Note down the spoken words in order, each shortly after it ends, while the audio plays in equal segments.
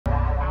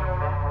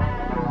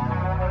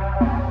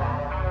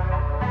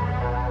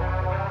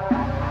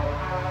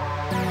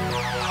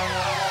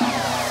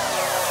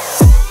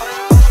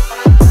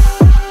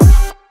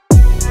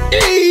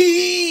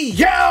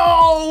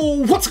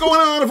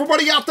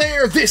everybody out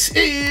there? This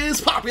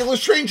is Popular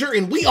Stranger,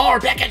 and we are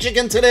back at you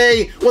again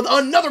today with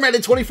another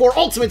Madden 24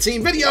 Ultimate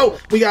Team video.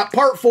 We got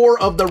part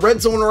 4 of the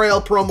Red Zone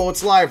Royale promo.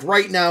 It's live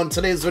right now. In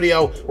today's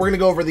video, we're going to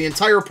go over the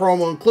entire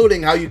promo,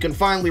 including how you can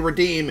finally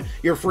redeem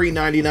your free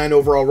 99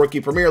 overall rookie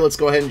premier. Let's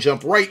go ahead and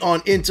jump right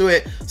on into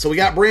it. So we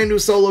got brand new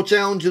solo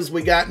challenges,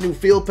 we got new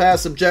field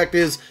pass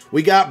objectives,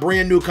 we got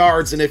brand new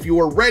cards, and if you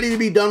are ready to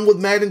be done with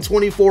Madden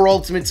 24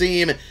 Ultimate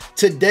Team,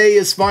 today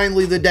is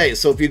finally the day.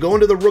 So if you go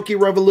into the Rookie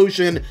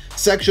Revolution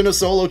section of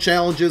solo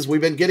challenges,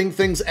 we've been getting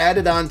things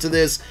added onto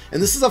this,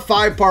 and this is a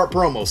 5-part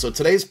promo. So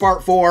today's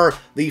part 4,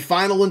 the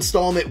final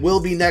installment will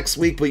be next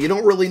week, but you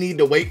don't really need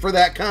to wait for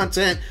that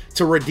content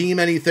to redeem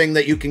anything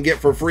that you can get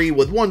for free,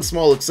 with one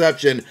small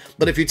exception.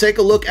 But if you take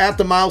a look at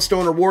the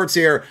milestone rewards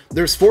here,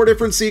 there's 4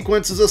 different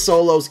sequences of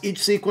solos. Each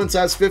sequence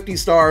has 50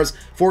 stars.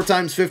 4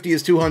 times 50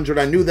 is 200.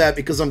 I knew that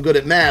because I'm good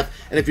at math.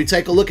 And if you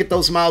take a look at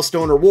those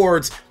milestone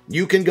rewards,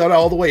 you can go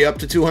all the way up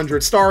to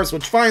 200 stars,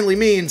 which finally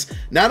means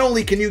not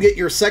only can you get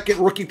your second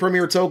Rookie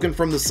Premier token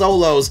from the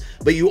solos,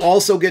 but you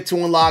also get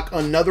to unlock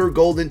another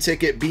golden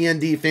ticket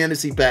BND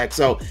fantasy pack.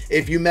 So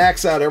if you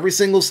max out every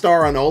single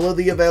star on all of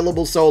the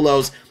available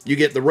solos, you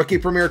get the Rookie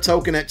Premier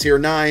token at tier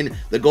 9,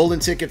 the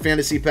golden ticket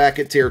fantasy pack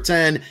at tier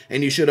 10,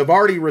 and you should have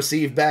already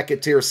received back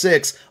at tier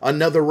 6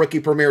 another Rookie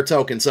Premier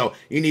token. So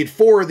you need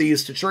 4 of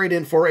these to trade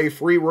in for a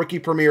free Rookie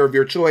Premier of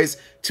your choice.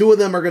 2 of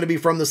them are going to be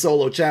from the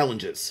solo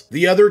challenges.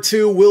 The other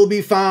 2 will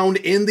be found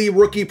in the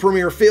Rookie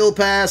Premier Field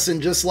Pass,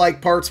 and just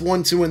like parts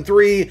 1, 2, and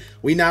 3,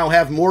 we now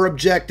have more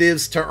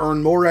objectives to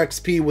earn more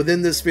XP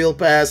within this Field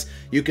Pass.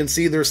 You can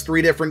see there's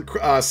 3 different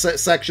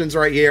sections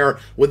right here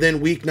within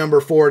week number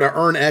 4 to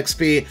earn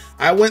XP.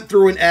 I went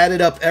through and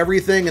added up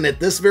everything, and at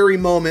this very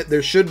moment,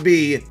 there should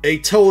be a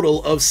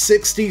total of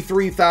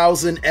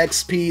 63,000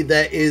 XP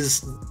that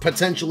is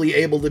potentially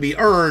able to be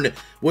earned,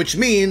 which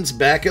means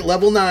back at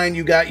level 9,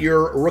 you got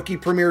your Rookie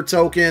Premier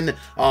token,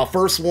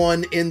 first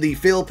one in the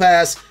Field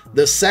Pass.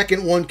 The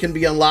second one can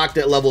be unlocked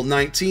at level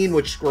 19,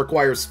 which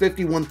requires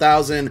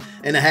 51,000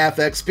 and a half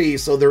XP.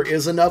 So there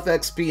is enough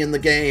XP in the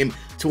game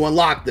to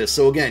unlock this.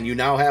 So again, you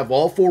now have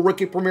all 4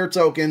 Rookie Premier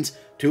tokens,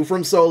 2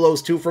 from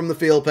solos, 2 from the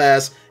Field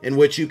Pass, in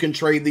which you can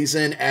trade these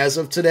in as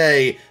of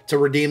today to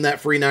redeem that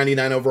free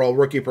 99 overall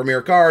Rookie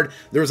Premier card.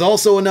 There's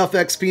also enough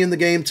XP in the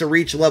game to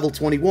reach level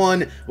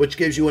 21, which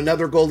gives you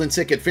another golden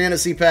ticket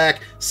fantasy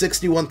pack.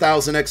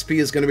 61,000 XP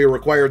is going to be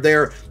required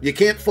there. You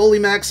can't fully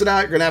max it out.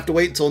 You're going to have to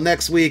wait until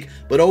next week,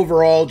 but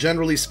overall,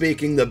 generally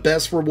speaking, the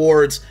best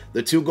rewards,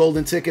 the 2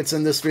 golden tickets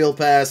in this Field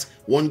Pass,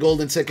 1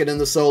 golden ticket in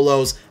the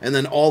solos, and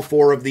then all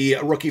 4 of the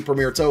Rookie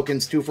Premier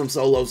tokens, 2 from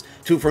solos,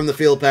 2 from the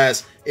Field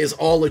Pass, is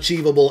all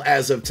achievable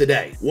as of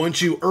today.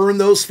 Once you earn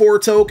those 4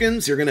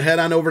 tokens, you're going to head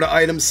on over to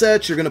item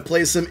sets. You're going to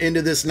place them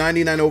into this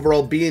 99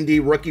 overall B&D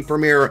Rookie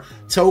Premier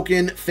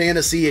token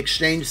fantasy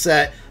exchange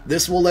set.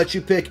 This will let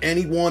you pick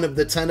any one of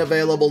the 10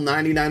 available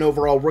 99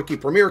 overall Rookie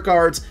Premier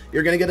cards.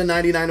 You're going to get a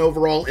 99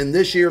 overall in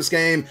this year's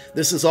game.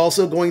 This is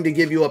also going to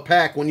give you a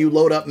pack when you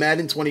load up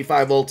Madden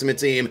 25 Ultimate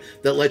Team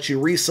that lets you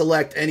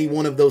reselect any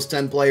one of those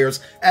 10 players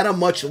at a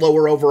much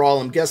lower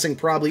overall. I'm guessing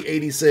probably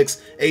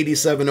 86,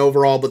 87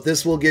 overall, but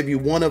this will give you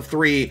 1 of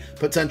 3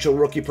 potential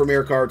Rookie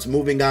Premier cards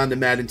moving on to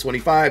Madden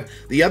 25.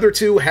 The other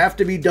 2 have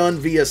to be done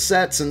via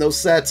sets, and those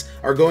sets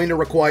are going to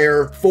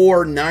require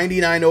 4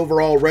 99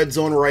 overall Red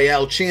Zone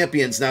Royale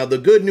champions. Now, the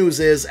good news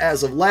is,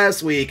 as of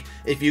last week,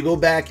 if you go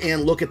back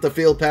and look at the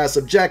Field Pass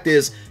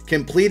objectives,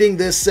 completing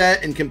this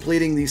set and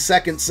completing the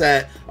second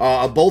set,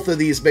 both of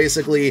these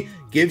basically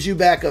gives you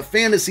back a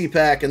fantasy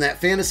pack, and that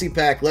fantasy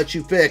pack lets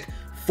you pick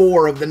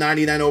 4 of the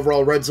 99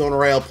 overall Red Zone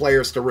Royale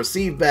players to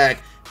receive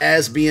back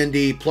as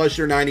BND, plus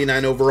your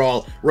 99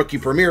 overall Rookie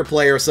Premier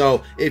player.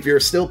 So if you're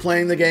still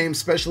playing the game,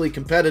 especially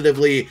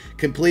competitively,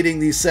 completing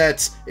these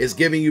sets is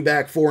giving you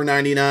back 4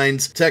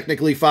 99s,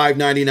 technically 5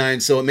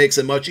 99s, so it makes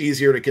it much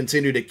easier to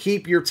continue to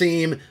keep your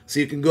team so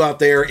you can go out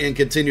there and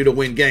continue to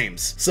win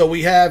games. So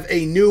we have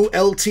a new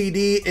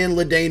LTD in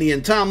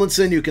LaDainian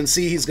Tomlinson. You can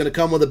see he's going to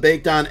come with a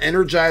baked-on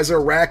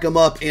Energizer, Rack 'em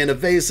Up, and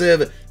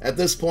Evasive. At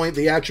this point,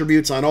 the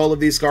attributes on all of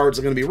these cards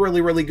are going to be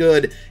really, really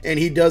good, and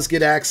he does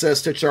get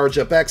access to charge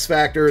up X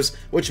Factors,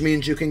 which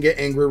means you can get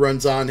angry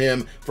runs on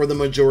him for the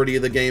majority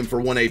of the game for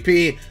 1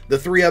 AP. The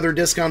 3 other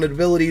discounted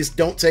abilities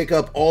don't take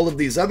up all of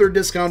these other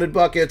discounted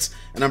buckets,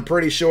 and I'm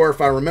pretty sure, if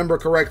I remember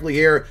correctly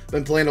here,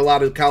 been playing a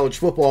lot of college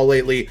football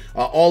lately,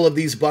 all of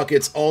these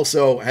buckets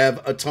also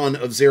have a ton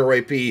of 0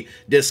 AP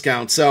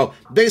discounts. So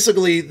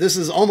basically, this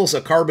is almost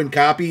a carbon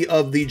copy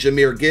of the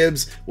Jahmyr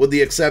Gibbs, with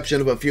the exception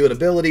of a few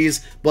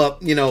abilities,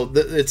 but, you know,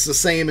 it's the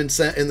same in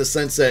the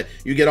sense that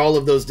you get all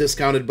of those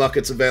discounted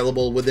buckets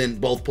available within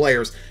both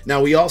players. Now,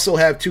 Now, we also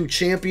have 2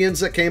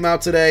 champions that came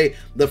out today.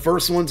 The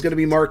first one's going to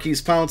be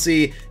Marquise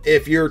Pouncey.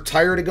 If you're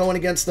tired of going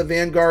against the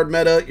Vanguard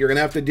meta, you're going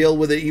to have to deal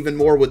with it even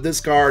more with this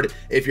card.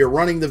 If you're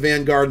running the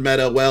Vanguard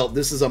meta, well,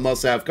 this is a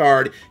must-have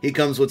card. He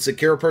comes with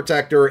Secure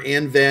Protector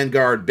and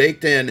Vanguard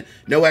baked in.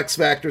 No X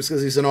Factors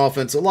because he's an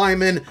offensive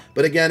lineman.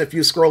 But again, if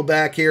you scroll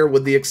back here,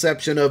 with the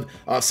exception of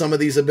some of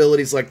these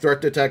abilities like Threat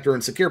Detector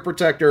and Secure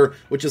Protector,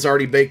 which is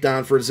already baked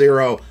on for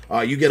 0,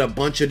 you get a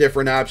bunch of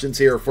different options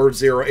here for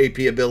 0 AP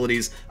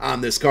abilities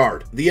on this card.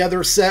 The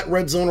other set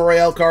Red Zone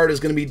Royale card is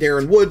going to be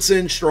Darren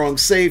Woodson, strong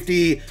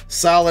safety,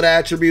 solid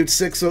attributes,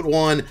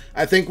 6'1".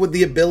 I think with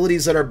the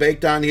abilities that are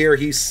baked on here,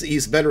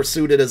 he's better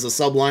suited as a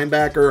sub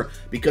linebacker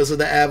because of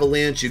the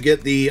avalanche. You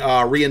get the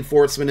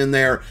reinforcement in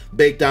there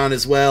baked on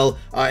as well,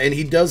 and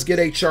he does get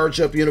a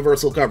charged up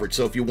universal coverage.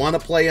 So if you want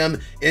to play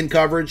him in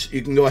coverage,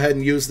 you can go ahead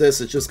and use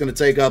this. It's just going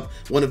to take up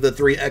one of the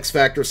 3 X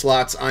Factor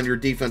slots on your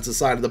defensive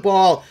side of the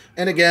ball.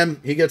 And again,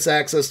 he gets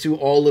access to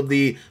all of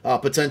the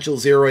potential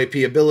 0 AP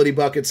ability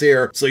buckets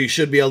here. So you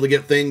should be able to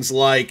get things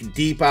like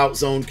deep out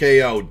zone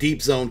KO,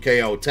 deep zone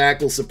KO,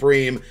 tackle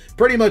supreme,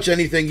 pretty much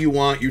anything you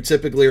want, you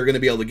typically are going to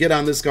be able to get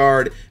on this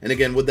card. And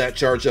again, with that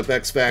charged up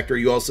X Factor,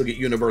 you also get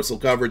universal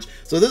coverage.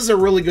 So this is a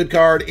really good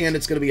card, and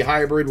it's going to be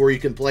hybrid where you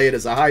can play it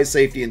as a high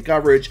safety and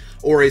coverage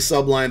or a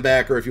sub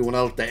linebacker if you want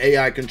to let the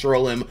AI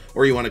control him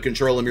or you want to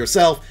control him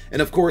yourself.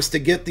 And of course, to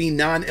get the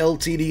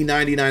non-LTD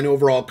 99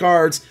 overall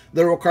cards,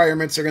 the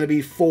requirements are going to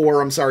be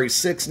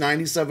 6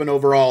 97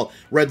 overall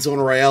Red Zone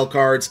Royale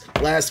cards.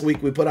 Last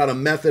week, we put out a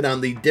method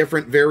on the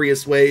different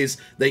various ways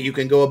that you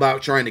can go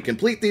about trying to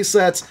complete these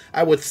sets.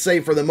 I would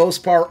say for the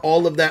most part,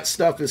 all of that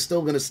stuff is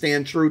still going to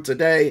stand true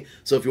today.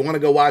 So if you want to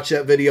go watch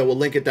that video, we'll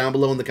link it down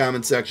below in the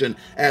comment section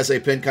as a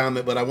pinned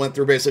comment. But I went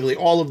through basically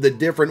all of the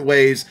different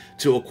ways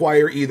to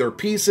acquire either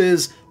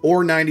pieces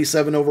or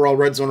 97 overall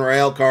Red Zone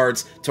Royale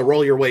cards to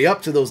roll your way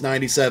up to those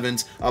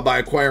 97s by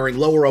acquiring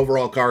lower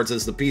overall cards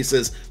as the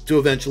pieces to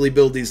eventually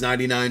build these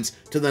 99s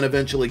to then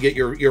eventually get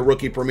your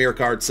rookie premier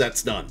card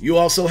sets done. You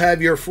also have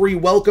your free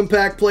welcome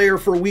pack player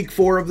for week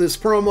 4 of this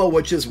promo,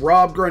 which is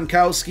Rob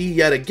Gronkowski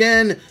yet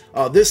again.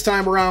 This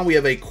time around, we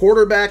have a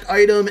quarterback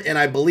item, and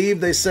I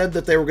believe they said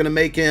that they were going to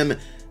make him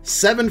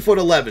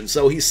 7'11",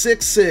 so he's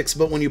 6'6",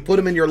 but when you put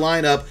him in your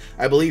lineup,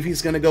 I believe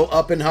he's going to go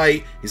up in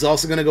height. He's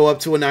also going to go up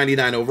to a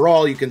 99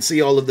 overall. You can see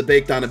all of the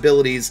baked on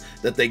abilities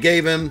that they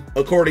gave him.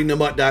 According to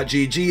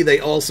Mutt.gg, they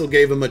also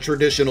gave him a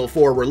traditional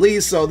 4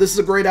 release, so this is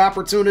a great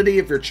opportunity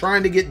if you're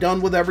trying to get done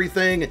with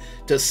everything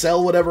to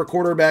sell whatever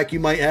quarterback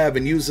you might have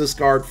and use this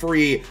card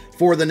free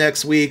for the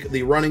next week.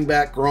 The running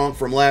back Gronk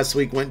from last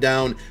week went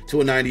down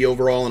to a 90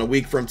 overall, and a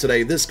week from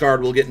today, this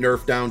card will get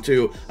nerfed down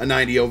to a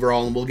 90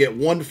 overall, and we'll get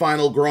one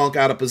final Gronk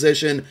out of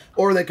position,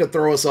 or they could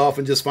throw us off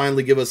and just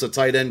finally give us a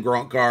tight end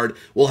Gronk card.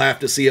 We'll have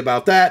to see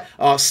about that.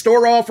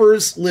 Store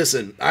offers,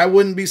 listen, I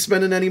wouldn't be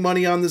spending any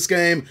money on this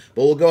game,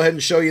 but we'll go ahead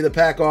and show you the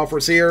pack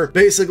offers here.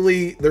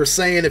 Basically, they're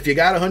saying if you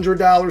got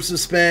 $100 to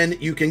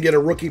spend, you can get a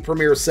rookie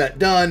premier set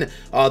done.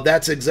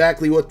 That's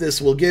exactly what this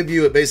will give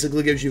you. It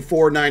basically gives you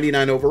 4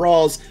 99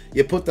 overalls.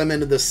 You put them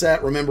into the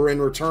set. Remember,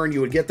 in return, you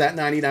would get that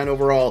 99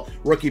 overall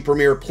rookie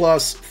premier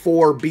plus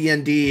 4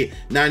 B&D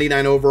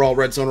 99 overall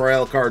Red Zone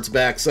Royale cards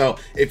back. So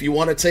if you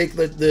want to take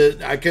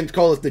the I can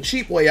call it the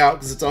cheap way out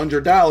because it's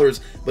 $100,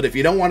 but if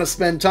you don't want to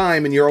spend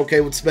time and you're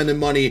okay with spending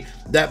money,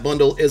 that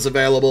bundle is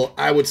available.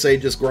 I would say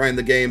just grind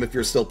the game if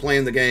you're still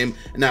playing the game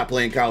and not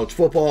playing college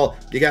football.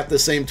 You got the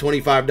same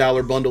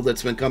 $25 bundle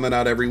that's been coming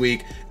out every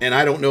week, and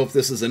I don't know if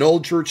this is an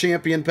old True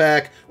Champion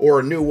pack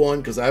or a new one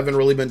because I haven't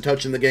really been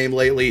touching the game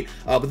lately,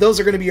 but those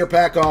are going to be your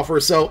pack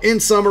offers. So in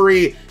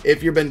summary,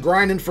 if you've been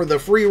grinding for the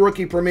free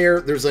rookie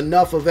premiere, there's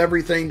enough of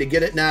everything to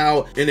get it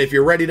now, and if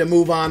you're ready to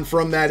move on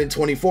from Madden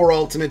 24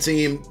 Ultimate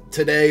Team,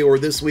 today or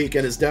this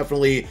weekend is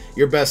definitely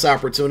your best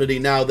opportunity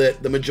now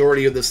that the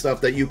majority of the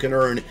stuff that you can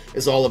earn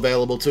is all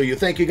available to you.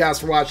 Thank you guys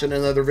for watching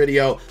another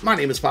video. My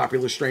name is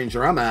Popular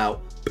Stranger. I'm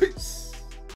out. Peace.